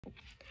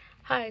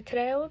Hi,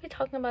 today I will be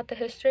talking about the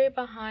history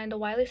behind the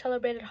widely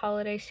celebrated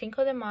holiday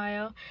Cinco de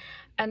Mayo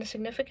and the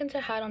significance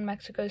it had on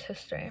Mexico's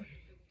history.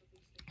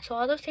 So,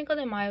 although Cinco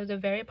de Mayo is a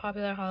very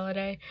popular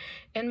holiday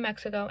in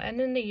Mexico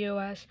and in the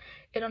US,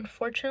 it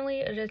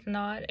is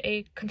not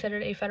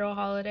considered a federal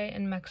holiday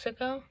in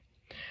Mexico.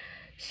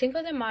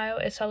 Cinco de Mayo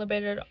is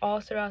celebrated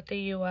all throughout the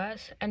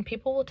US, and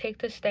people will take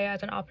this day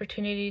as an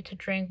opportunity to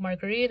drink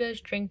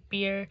margaritas, drink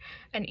beer,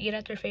 and eat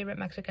at their favorite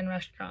Mexican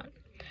restaurant.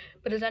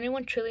 But does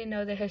anyone truly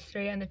know the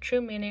history and the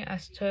true meaning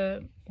as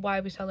to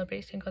why we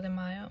celebrate Cinco de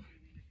Mayo?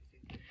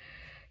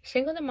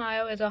 Cinco de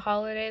Mayo is a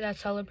holiday that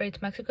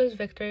celebrates Mexico's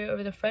victory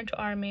over the French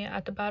army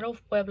at the Battle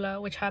of Puebla,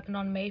 which happened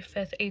on May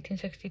 5th,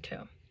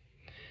 1862.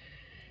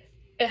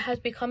 It has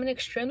become an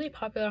extremely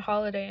popular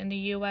holiday in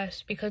the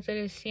US because it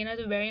is seen as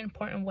a very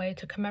important way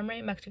to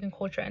commemorate Mexican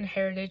culture and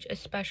heritage,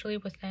 especially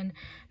within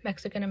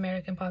Mexican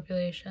American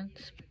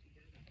populations.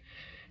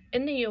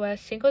 In the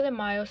US, Cinco de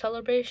Mayo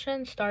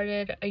celebration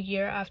started a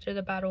year after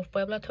the Battle of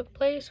Puebla took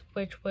place,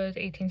 which was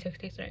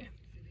 1863.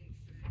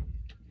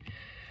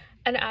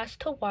 And as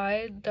to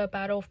why the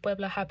Battle of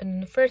Puebla happened in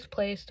the first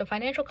place, the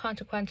financial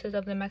consequences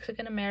of the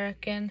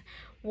Mexican-American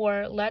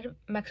War led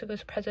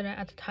Mexico's president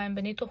at the time,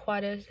 Benito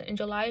Juarez, in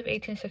July of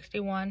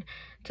 1861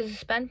 to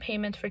suspend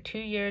payments for 2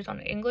 years on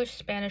English,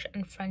 Spanish,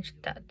 and French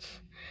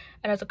debts.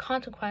 And as a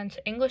consequence,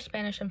 English,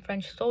 Spanish, and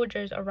French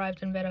soldiers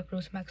arrived in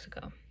Veracruz,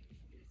 Mexico.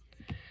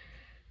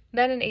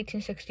 Then in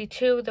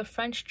 1862, the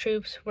French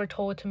troops were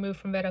told to move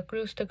from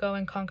Veracruz to go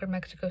and conquer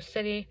Mexico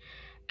City,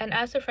 and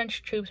as the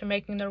French troops were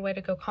making their way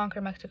to go conquer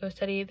Mexico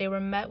City, they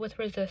were met with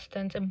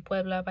resistance in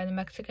Puebla by the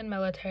Mexican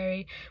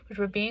military, which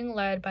were being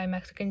led by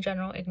Mexican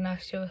General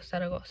Ignacio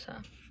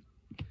Zaragoza.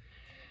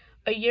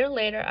 A year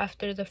later,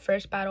 after the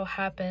first battle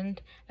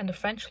happened and the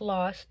French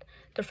lost,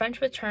 the French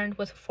returned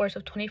with a force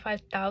of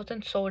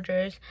 25,000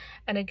 soldiers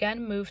and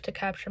again moved to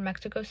capture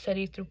Mexico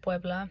City through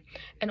Puebla,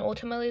 and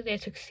ultimately they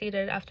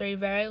succeeded after a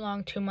very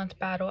long 2-month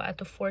battle at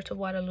the forts of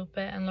Guadalupe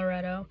and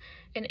Loreto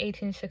in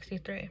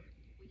 1863.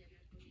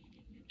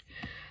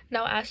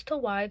 Now, as to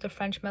why the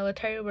French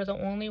military were the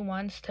only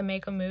ones to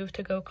make a move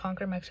to go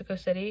conquer Mexico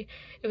City,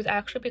 it was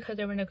actually because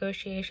there were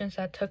negotiations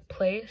that took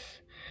place,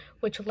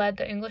 which led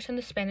the English and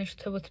the Spanish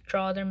to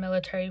withdraw their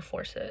military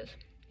forces.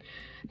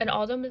 And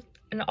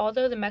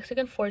although the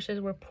Mexican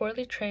forces were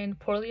poorly trained,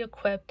 poorly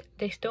equipped,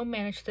 they still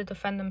managed to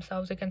defend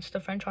themselves against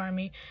the French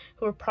army,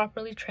 who were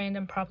properly trained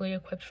and properly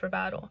equipped for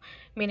battle,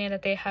 meaning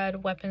that they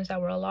had weapons that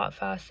were a lot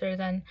faster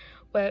than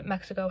what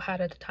Mexico had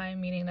at the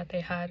time, meaning that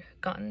they had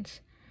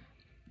guns.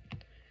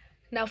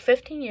 Now,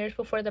 15 years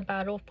before the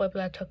Battle of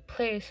Puebla took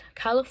place,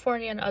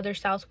 California and other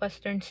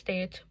southwestern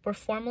states were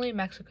formerly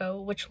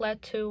Mexico, which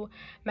led to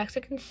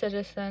Mexican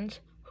citizens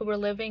who were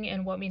living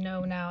in what we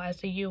know now as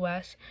the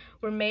U.S.,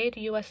 were made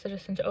U.S.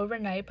 citizens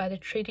overnight by the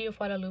Treaty of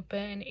Guadalupe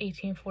in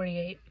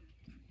 1848.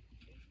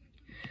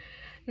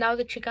 Now,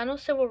 the Chicano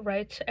civil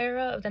rights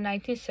era of the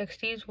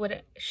 1960s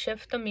would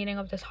shift the meaning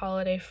of this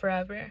holiday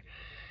forever.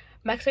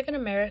 Mexican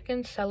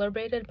Americans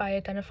celebrated by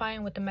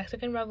identifying with the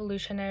Mexican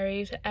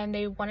revolutionaries, and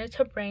they wanted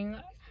to bring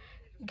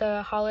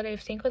the holiday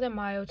of Cinco de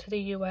Mayo to the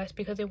US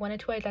because they wanted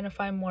to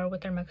identify more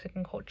with their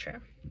Mexican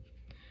culture.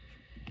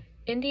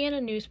 Indiana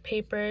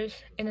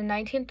newspapers in the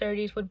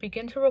 1930s would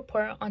begin to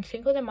report on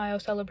Cinco de Mayo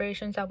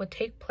celebrations that would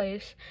take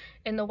place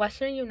in the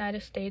western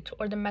United States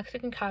or the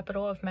Mexican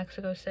capital of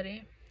Mexico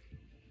City.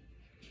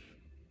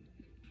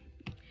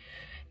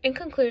 In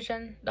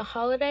conclusion, the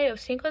holiday of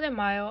Cinco de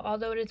Mayo,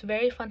 although it is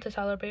very fun to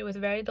celebrate with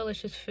very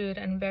delicious food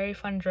and very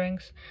fun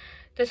drinks,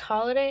 this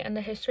holiday and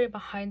the history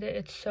behind it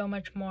is so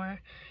much more.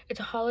 It's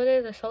a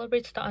holiday that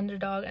celebrates the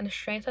underdog and the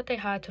strength that they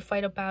had to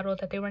fight a battle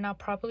that they were not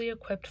properly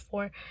equipped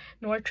for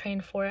nor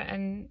trained for,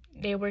 and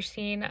they were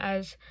seen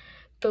as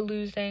the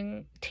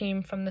losing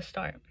team from the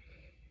start.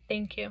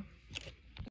 Thank you.